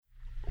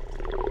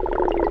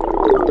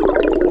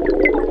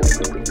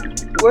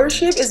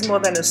Worship is more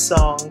than a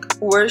song.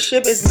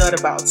 Worship is not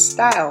about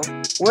style.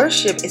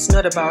 Worship is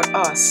not about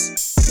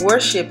us.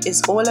 Worship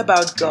is all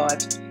about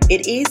God.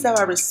 It is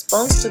our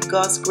response to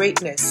God's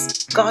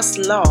greatness, God's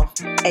love,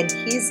 and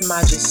His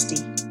majesty.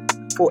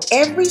 For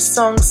every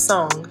song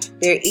sung,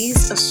 there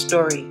is a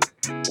story.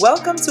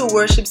 Welcome to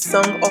Worship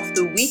Song of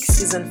the Week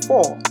Season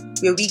 4,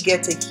 where we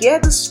get to hear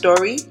the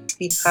story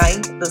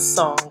behind the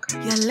song.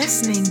 You're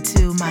listening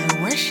to my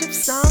Worship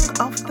Song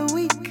of the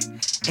Week,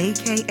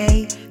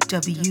 aka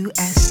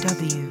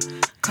WSW,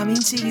 coming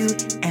to you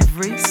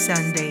every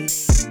Sunday.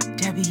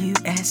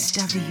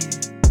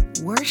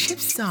 WSW, Worship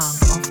Song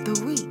of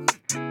the Week.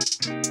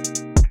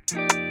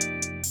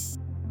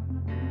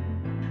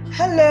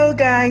 Hello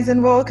guys,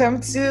 and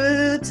welcome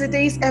to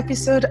today's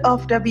episode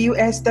of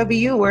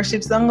WSW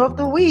Worship Song of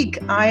the Week.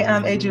 I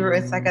am Ejiro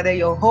Sakade,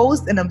 your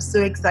host, and I'm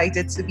so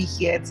excited to be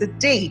here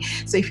today.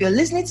 So if you're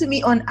listening to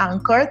me on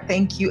Anchor,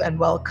 thank you and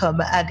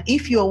welcome. And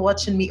if you're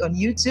watching me on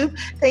YouTube,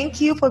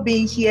 thank you for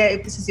being here.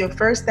 If this is your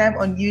first time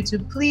on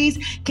YouTube, please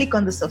click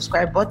on the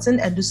subscribe button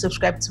and do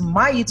subscribe to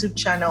my YouTube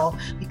channel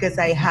because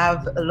I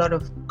have a lot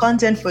of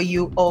content for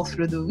you all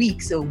through the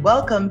week. So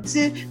welcome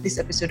to this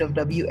episode of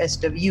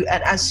WSW.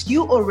 And as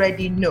you already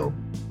know,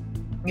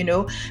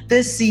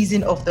 this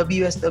season of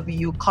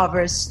WSW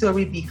covers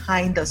story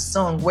behind the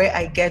song, where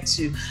I get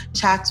to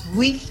chat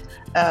with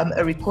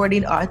a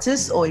recording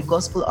artist or a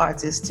gospel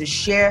artist to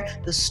share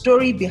the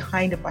story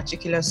behind a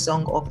particular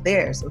song of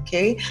theirs,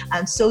 okay?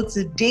 And so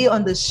today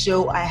on the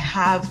show, I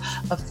have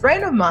a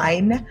friend of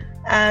mine,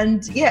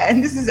 and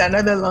this is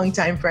another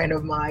longtime friend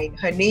of mine.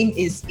 Her name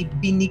is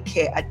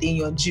Ibinike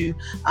Adenyonju.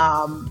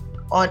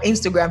 On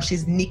Instagram,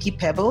 she's Nikki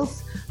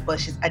Pebbles, but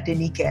she's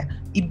Adenike.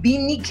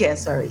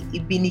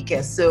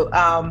 Ibinike. So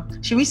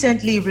she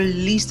recently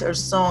released her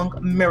song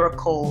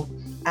Miracle,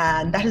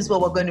 and that is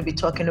what we're going to be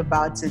talking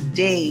about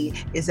today.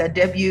 Is a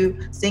debut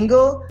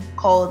single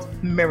called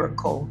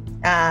Miracle,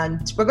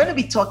 and we're going to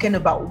be talking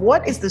about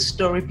what is the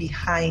story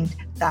behind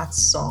that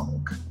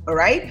song. All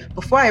right,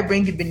 before I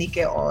bring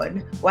Ibinike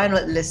on, why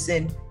not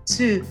listen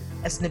to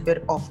a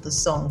snippet of the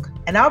song,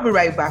 and I'll be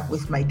right back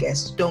with my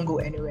guest. Don't go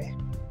anywhere.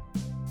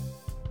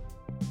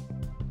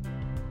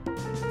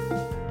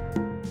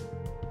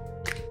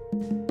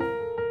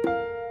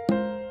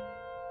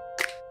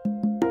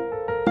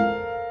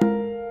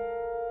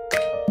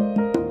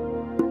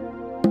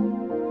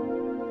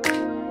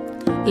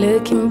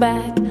 Looking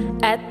back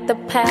at the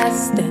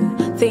past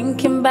and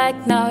thinking back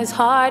now is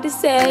hard to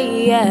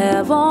say. Yeah,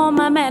 of all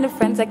my many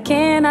friends I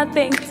cannot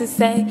think to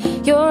say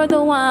you're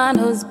the one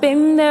who's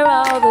been there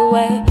all the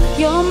way.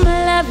 You're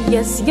my love,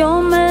 yes,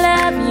 you're my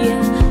love,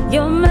 yeah.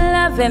 You're my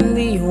love and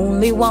the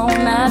only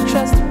one I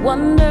trust.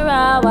 Wonder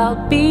how I'll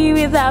be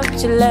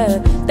without your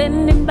love.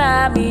 Standing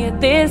by me,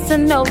 this I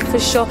know for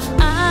sure.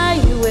 I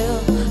will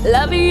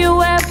love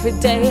you every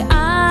day.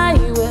 I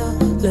will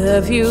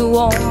love you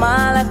all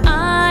my life.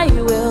 I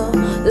will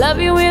love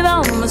you with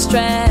all my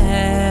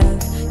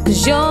strength.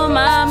 'Cause you're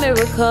my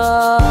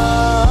miracle.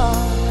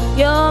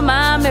 You're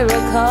my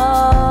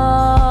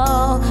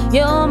miracle.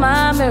 You're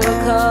my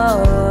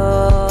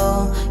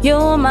miracle.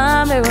 You're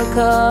my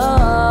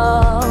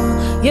miracle.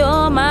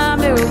 You're my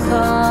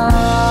miracle.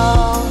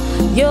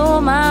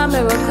 You're my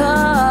miracle.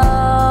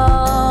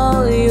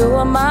 You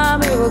are my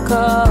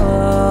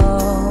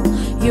miracle.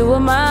 You are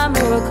my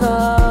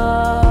miracle.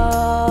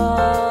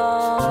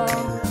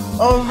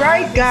 All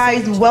right,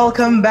 guys,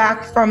 welcome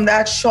back from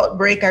that short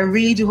break. I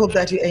really do hope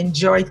that you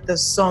enjoyed the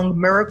song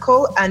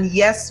Miracle. And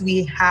yes,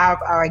 we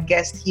have our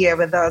guest here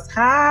with us.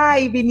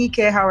 Hi,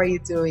 Ibinike, how are you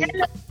doing?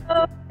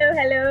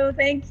 Hello.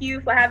 Thank you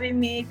for having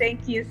me.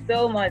 Thank you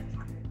so much.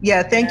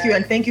 Yeah, thank you.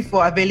 And thank you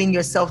for availing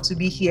yourself to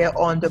be here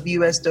on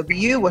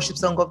WSW, Worship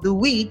Song of the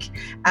Week,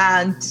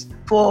 and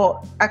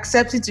for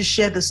accepting to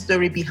share the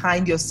story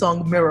behind your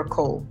song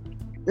Miracle.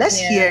 Let's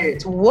hear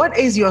it. What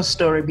is your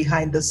story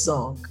behind the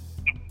song?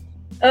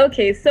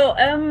 Okay, so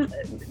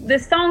the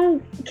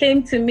song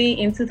came to me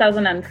in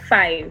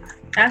 2005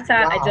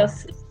 after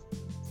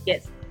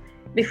yes.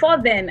 Before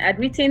then, I'd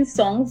written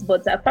songs,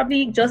 but I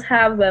probably just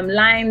have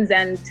lines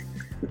and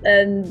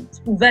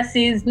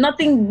verses,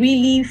 nothing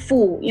really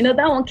full.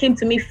 That one came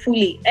to me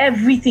fully.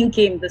 Everything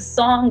came, the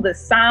song, the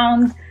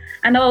sound,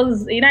 and I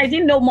was, I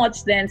didn't know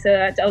much then, so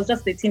I was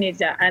just a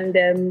teenager. And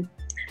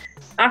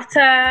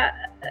after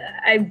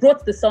I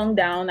wrote the song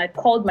down, I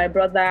called my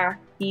brother.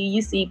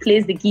 He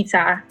plays the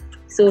guitar.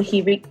 So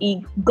he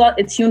got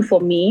a tune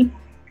for me.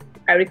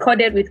 I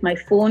recorded with my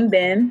phone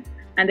then,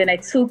 and then I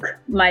took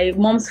my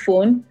mom's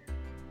phone,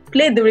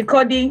 played the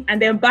recording, and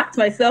then backed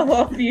myself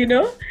up,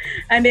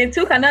 and then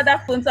took another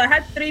phone. So I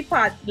had 3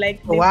 parts,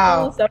 like the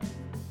wow. Phone.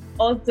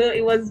 Also,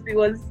 it was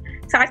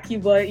tacky,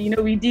 but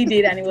we did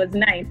it, and it was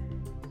nice.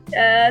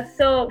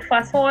 So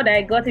fast forward,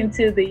 I got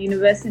into the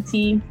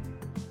university,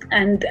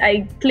 and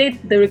I played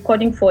the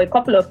recording for a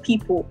couple of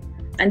people.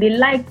 And they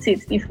liked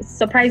it.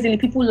 Surprisingly,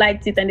 people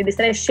liked it, and they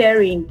started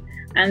sharing.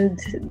 And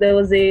there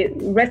was a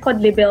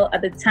record label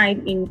at the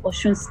time in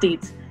Osun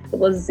State. It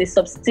was a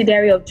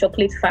subsidiary of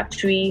Chocolate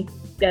Factory,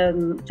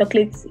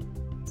 Chocolate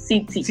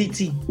CT.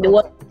 CT. They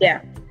were,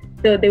 yeah.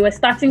 So they were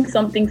starting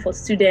something for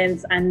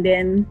students, and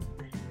then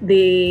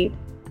they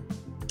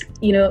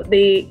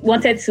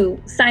wanted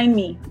to sign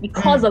me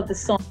because of the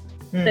song.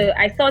 So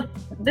I thought,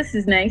 this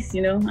is nice,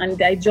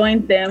 and I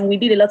joined them. We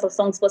did a lot of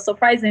songs, but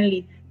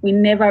surprisingly, we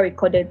never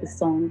recorded the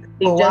song.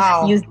 They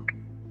used it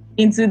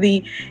into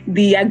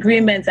the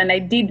agreement, and I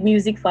did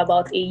music for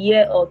about a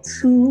year or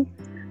two,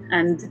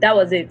 and that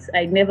was it.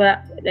 I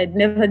never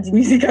did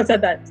music after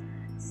that.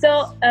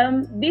 So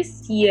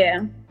this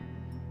year,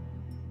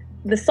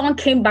 the song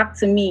came back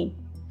to me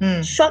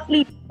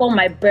shortly before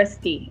my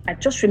birthday. I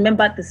just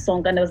remembered the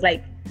song, and I was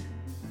like,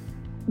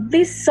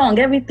 this song,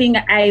 everything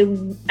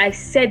I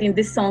said in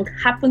this song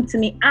happened to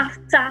me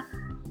after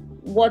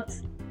what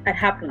had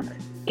happened.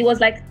 It was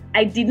like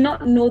I did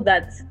not know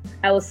that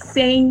I was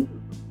saying,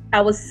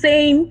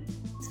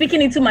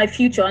 speaking into my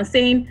future and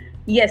saying,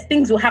 yes,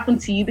 things will happen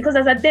to you, because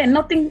as at then,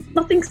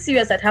 nothing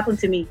serious had happened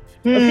to me.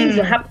 But things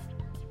will happen.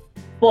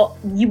 But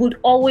he would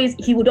always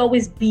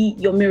be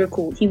your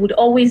miracle. He would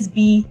always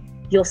be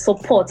your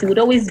support. He would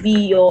always be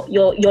your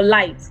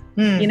light.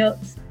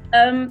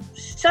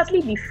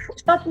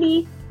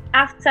 Shortly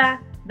after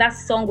that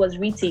song was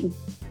written,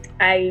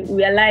 I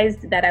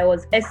realized that I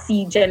was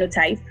SC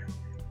genotype,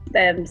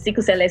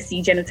 sickle cell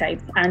SC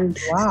genotype, and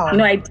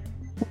I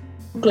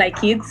look like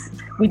kids.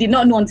 We did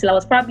not know until I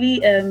was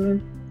probably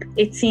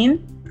 18,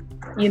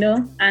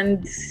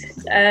 and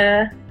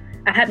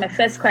I had my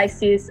first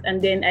crisis,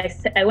 and then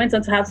I went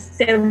on to have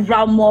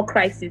several more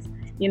crises,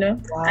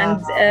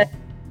 and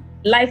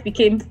life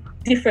became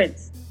different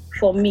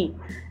for me.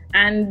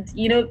 And,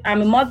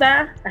 I'm a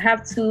mother, I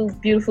have 2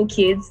 beautiful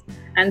kids.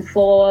 And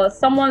for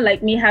someone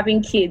like me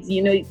having kids,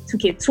 it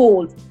took a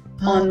toll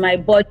on my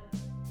body.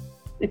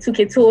 It took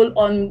a toll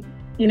on,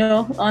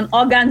 on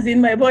organs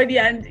in my body.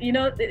 And,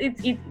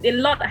 a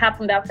lot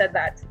happened after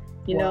that,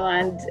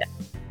 and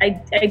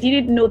I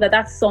didn't know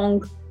that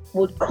song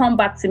would come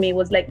back to me. It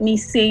was like me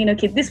saying,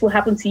 okay, this will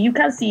happen to you. You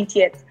can't see it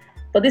yet,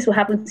 but this will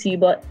happen to you.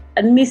 But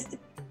amidst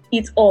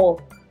it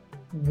all,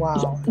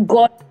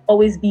 God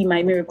always be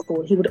my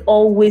miracle. He would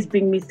always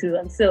bring me through.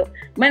 And so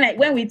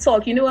when we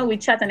talk, when we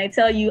chat and I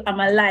tell you I'm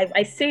alive,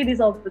 I say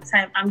this all the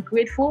time. I'm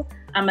grateful,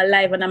 I'm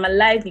alive, and I'm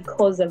alive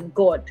because of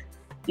God.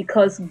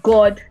 Because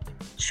God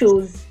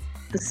chose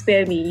to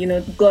spare me,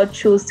 God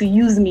chose to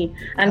use me.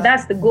 And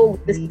that's the goal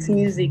with this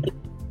music.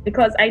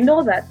 Because I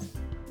know that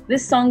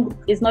this song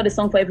is not a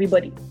song for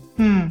everybody.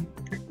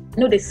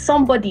 There's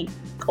somebody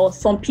or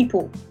some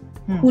people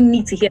who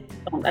need to hear the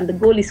song. And the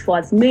goal is for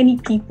as many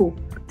people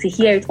to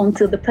hear it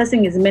until the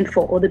person is meant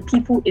for, or the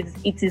people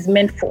it is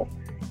meant for,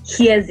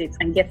 hears it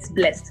and gets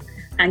blessed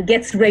and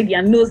gets ready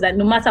and knows that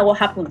no matter what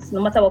happens, no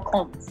matter what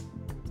comes,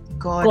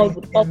 God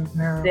would always be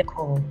there.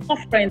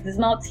 Not friends, is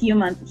not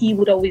human. He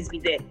would always be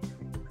there.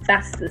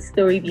 That's the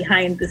story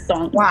behind the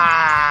song.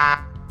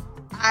 Wow.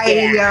 I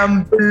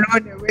am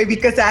blown away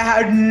because I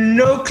had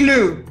no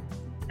clue.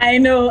 I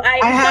know. I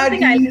had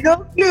no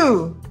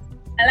clue.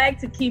 I like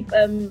to keep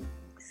a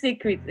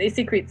secret.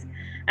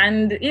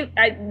 And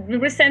the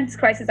recent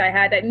crisis I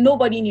had,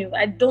 nobody knew.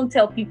 I don't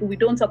tell people. We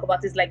don't talk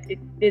about it. Like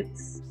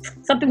it's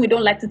something we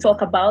don't like to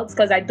talk about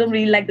because I don't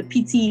really like the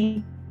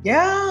pity.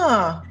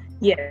 Yeah.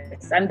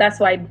 Yes, and that's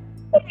why I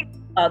talk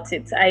about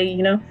it.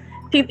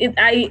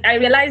 I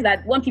realize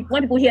that when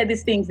people hear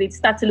these things, they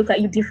start to look at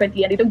you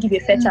differently, and they don't give you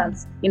a fair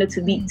chance,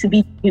 to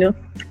be,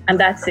 and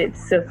that's it.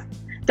 So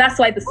that's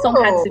why the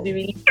song had to be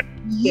released.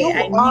 You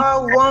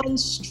are one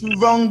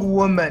strong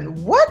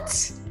woman.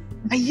 What?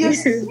 Are you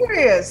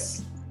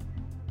serious?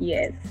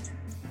 Yes.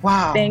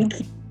 Wow. Thank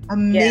you.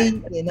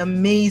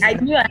 Amazing. I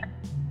knew I had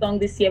a song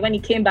this year when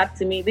it came back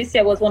to me. This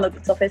year was one of the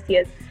toughest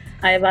years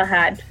I ever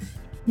had.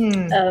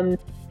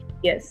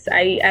 Yes,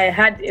 I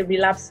had a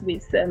relapse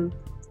with an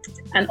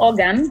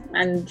organ,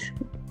 and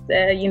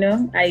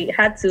I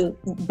had to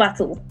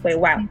battle for a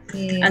while.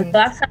 And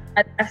so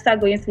after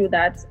going through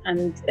that,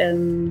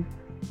 and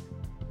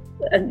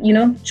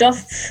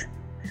just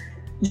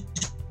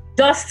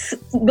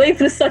going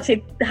through such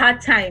a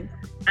hard time,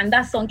 and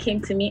that song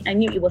came to me, I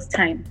knew it was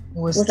time. It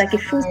was like a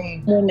full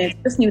moment.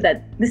 I just knew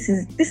that this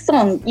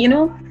song,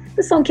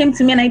 this song came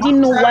to me, and I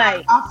didn't know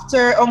why.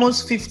 After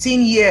almost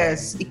 15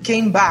 years, it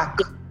came back.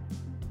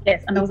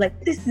 Yes, and I was like,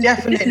 this is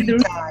definitely the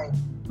time.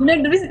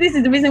 This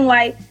is the reason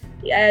why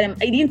it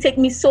didn't take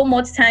me so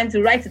much time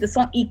to write the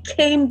song. It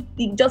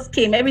just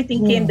came.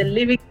 Everything came, the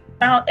lyrics,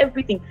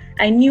 everything.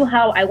 I knew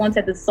how I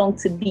wanted the song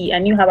to be. I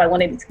knew how I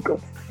wanted it to go.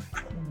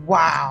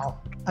 Wow.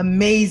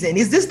 Amazing.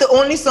 Is this the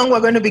only song we're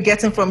going to be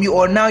getting from you,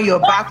 or now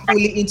you're back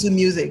fully into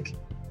music?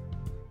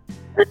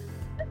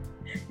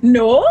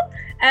 No.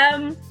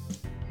 There's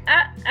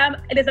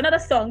another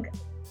song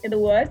in the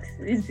works.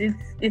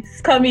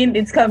 It's coming.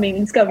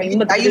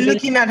 Are you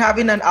looking at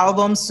having an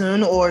album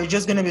soon, or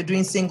just going to be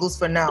doing singles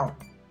for now?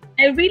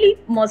 I really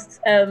must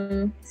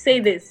say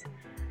this.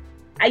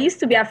 I used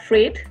to be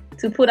afraid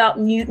to put out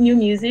new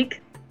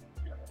music,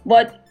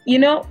 but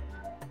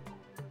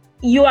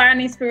you are an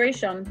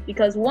inspiration,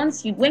 because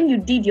when you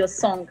did your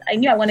song, I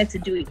knew I wanted to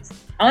do it.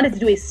 I wanted to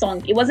do a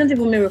song. It wasn't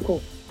even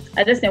Miracle.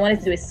 I just wanted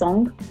to do a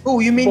song. Oh,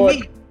 you mean But-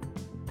 me?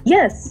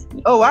 Yes.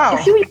 Oh, wow.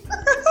 If you,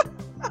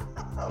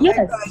 Oh my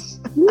yes.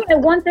 gosh. I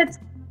wanted,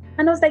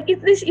 and I was like,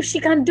 if she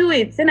can do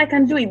it, then I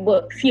can do it.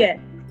 But fear,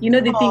 the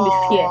thing with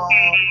fear.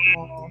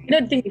 Oh,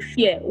 The thing with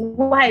fear.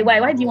 Why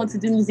do you want to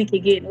do music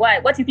again? Why?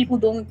 What if people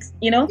don't,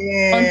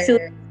 yeah. until,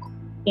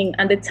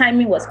 and the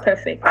timing was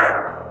perfect.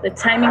 The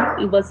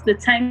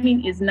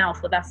timing is now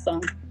for that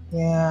song.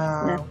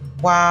 Yeah.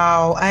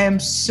 Wow. I am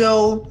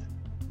so,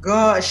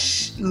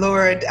 gosh,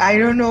 Lord, I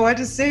don't know what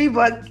to say,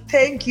 but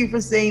thank you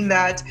for saying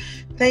that.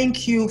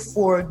 Thank you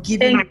for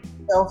giving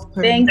yourself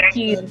permission. Thank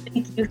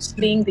you for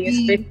being the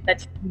inspiration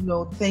that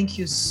Thank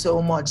you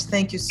so much.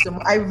 Thank you so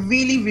much. I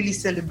really, really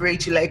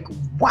celebrate you. Like,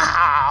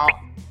 wow.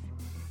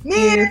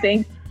 Man,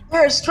 thank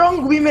there are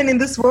strong women in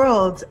this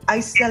world. I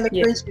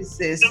celebrate you,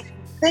 sis.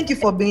 Thank you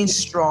for being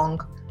strong.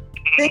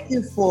 Thank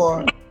you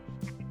for...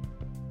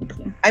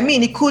 you. I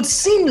mean, it could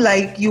seem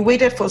like you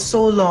waited for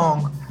so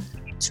long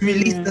to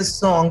release the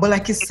song, but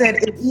like you said,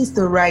 it is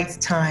the right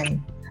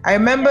time. I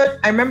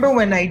remember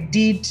when I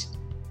did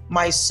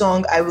my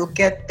song, I Will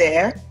Get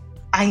There,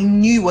 I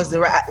knew it was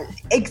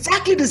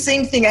exactly the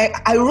same thing.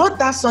 I wrote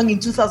that song in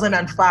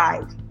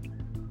 2005,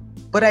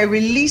 but I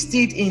released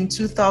it in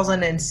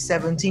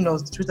 2017 or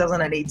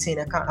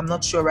 2018. I'm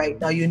not sure right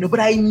now, but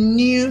I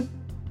knew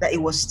that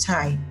it was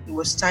time. It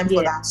was time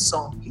for that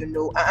song,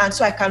 and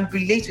so I can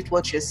relate with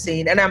what you're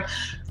saying. And I'm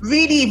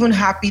really even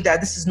happy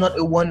that this is not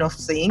a one-off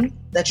thing,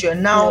 that you're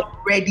now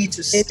ready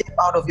to step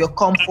out of your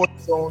comfort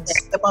zone,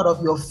 step out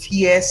of your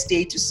fear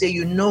state to say,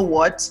 you know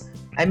what?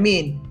 I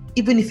mean,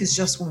 even if it's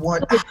just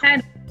one,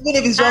 even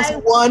if it's just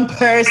one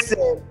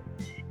person,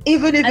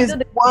 even if it's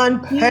one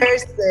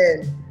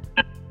person.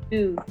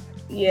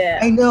 Yeah.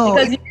 I know.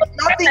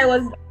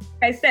 Because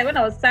I said, when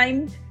I was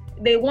signed,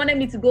 they wanted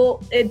me to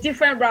go a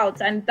different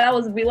route, and that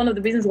was one of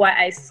the reasons why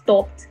I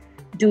stopped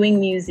doing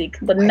music.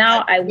 But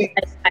now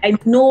I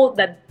know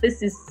that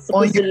this is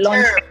supposed to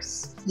launch.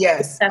 Terms.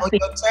 Yes, on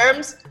your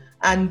terms,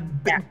 and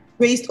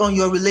based on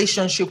your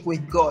relationship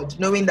with God,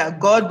 knowing that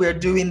God, we're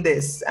doing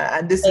this,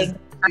 and this is,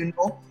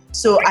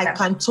 So I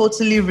can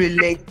totally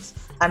relate,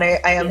 and I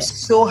am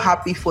so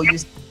happy for you,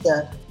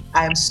 sister.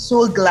 I am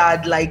so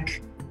glad.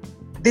 Like,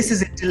 this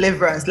is a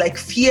deliverance. Like,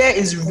 fear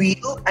is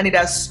real, and it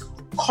has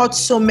cut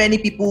so many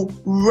people,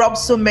 robbed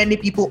so many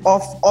people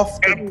off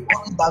the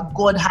money that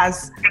God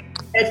has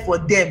prepared for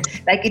them.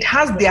 Like, it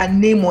has their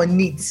name on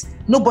it.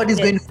 Nobody's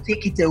going to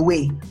take it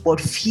away.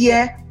 But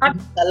fear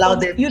allow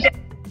them.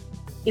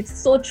 It's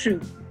so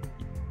true.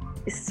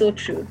 It's so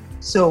true.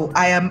 So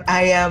I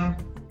am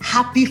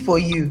happy for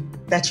you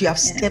that you have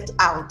stepped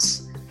out.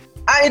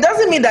 And it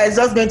doesn't mean that it's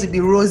just going to be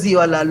rosy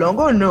all along.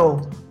 Oh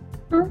no.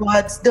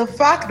 But the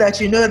fact that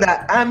you know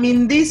that I'm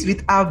in this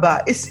with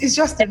Abba, it's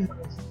just enough.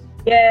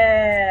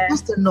 Yeah.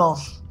 Just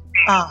enough.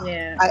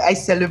 I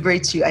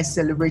celebrate you. I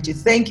celebrate you.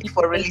 Thank you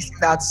for releasing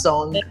that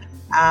song.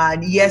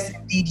 And yes,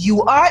 indeed,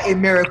 you are a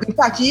miracle. In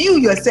fact, you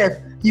yourself,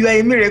 you are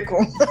a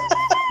miracle.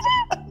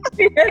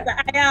 Yes,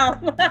 I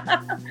am.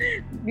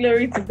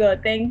 Glory to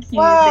God. Thank you.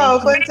 Wow,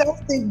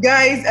 fantastic,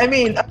 guys. I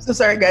mean, I'm so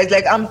sorry, guys.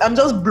 Like, I'm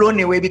just blown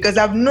away because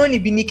I've known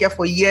Ibinike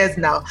for years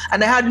now,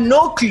 and I had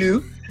no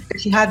clue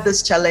that she had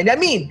this challenge. I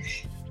mean,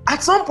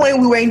 at some point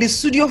we were in the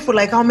studio for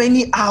like how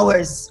many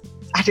hours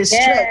at a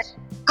stretch,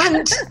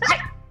 and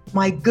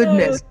my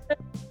goodness.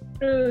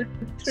 True.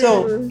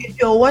 So if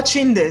you're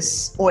watching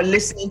this or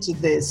listening to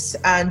this,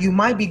 and you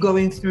might be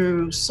going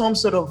through some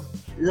sort of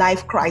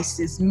life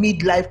crisis,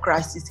 midlife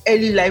crisis,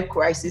 early life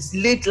crisis,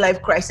 late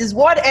life crisis,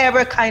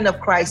 whatever kind of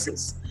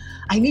crisis,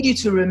 I need you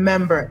to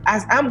remember,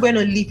 as I'm going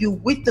to leave you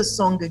with the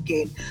song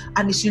again,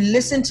 and as you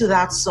listen to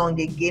that song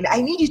again,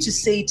 I need you to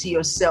say to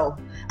yourself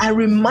and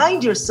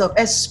remind yourself,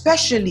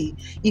 especially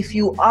if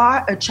you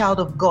are a child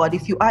of God,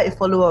 if you are a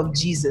follower of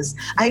Jesus,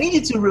 I need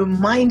you to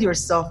remind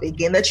yourself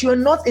again that you are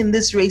not in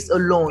this race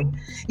alone.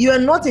 You are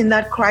not in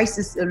that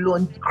crisis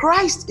alone.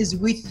 Christ is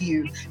with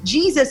you.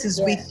 Jesus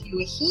is with you.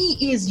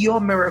 He is your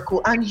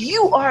miracle, and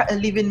you are a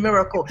living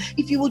miracle.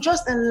 If you will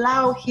just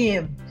allow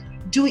Him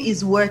do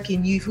His work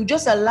in you, if you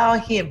just allow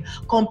Him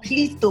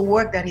complete the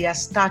work that He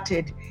has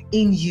started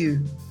in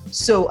you.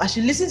 So as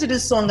you listen to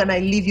this song and I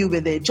leave you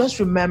with it, just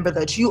remember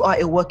that you are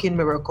a working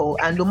miracle,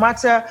 and no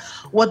matter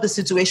what the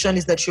situation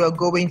is that you are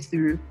going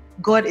through,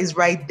 God is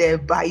right there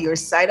by your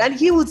side, and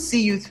He will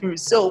see you through.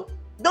 So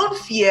don't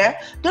fear.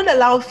 Don't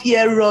allow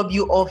fear rob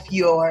you of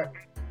your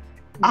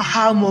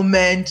aha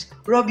moment,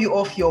 rob you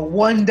of your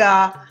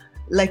wonder.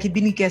 Like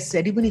Ibinike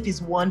said, even if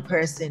it's one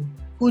person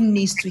who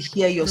needs to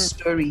hear your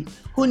story,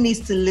 who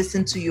needs to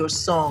listen to your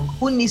song,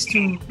 who needs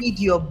to read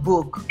your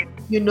book,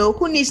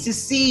 who needs to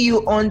see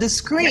you on the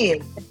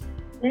screen.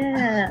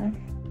 Yeah.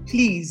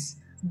 Please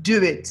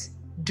do it.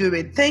 Do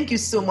it. Thank you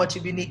so much,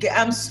 Ibinike.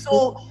 I'm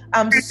so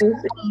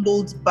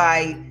humbled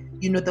by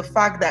the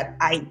fact that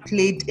I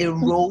played a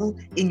role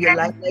in your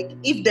life. Like,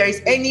 if there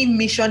is any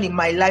mission in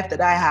my life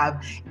that I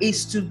have,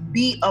 is to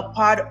be a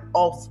part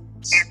of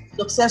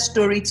success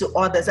story to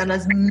others, and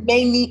as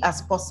many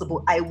as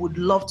possible. I would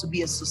love to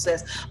be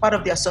part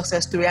of their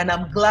success story. And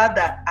I'm glad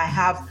that I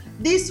have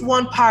this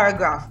one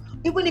paragraph,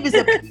 even if it's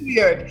a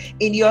period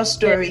in your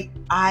story.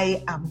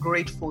 I am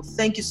grateful.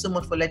 Thank you so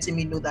much for letting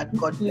me know that.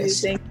 God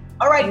bless you.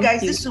 All right, guys,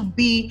 this will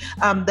be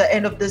the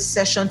end of this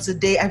session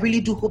today. I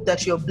really do hope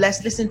that you're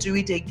blessed. Listen to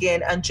it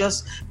again and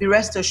just be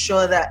rest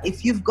assured that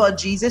if you've got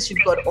Jesus,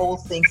 you've got all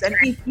things. And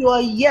if you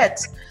are yet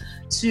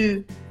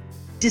to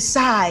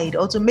decide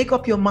or to make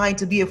up your mind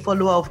to be a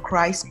follower of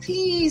Christ,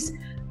 please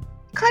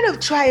kind of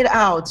try it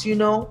out,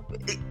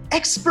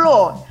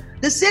 explore.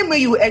 The same way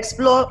you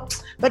explore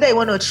whether you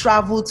want to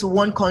travel to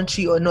one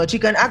country or not, you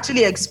can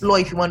actually explore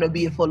if you want to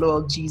be a follower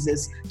of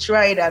Jesus.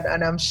 Try it out,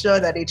 and I'm sure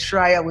that a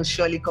trial will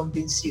surely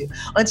convince you.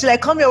 Until I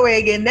come your way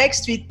again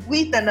next week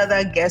with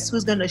another guest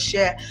who's going to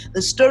share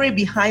the story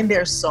behind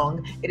their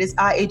song. It is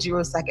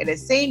Ejiro Sakade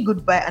saying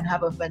goodbye and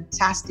have a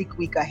fantastic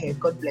week ahead.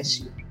 God bless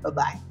you.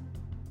 Bye-bye.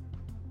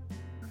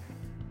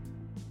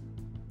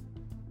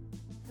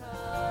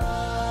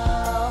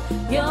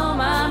 You're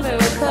my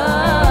miracle.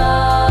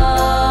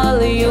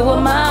 You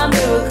are my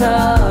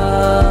miracle.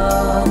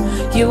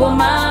 You are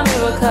my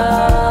miracle.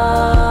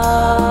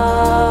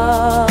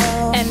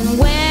 And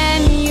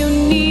when you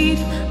need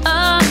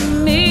a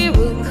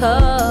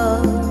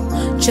miracle,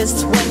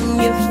 just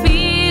when you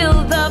feel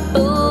the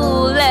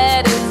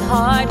bullet is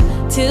hard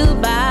to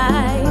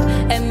bite,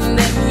 and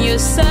then you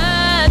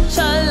search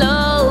all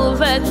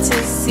over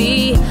to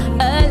see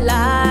a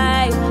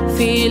light,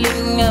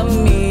 feeling a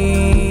misery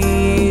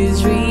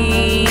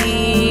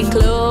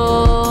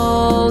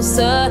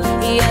closer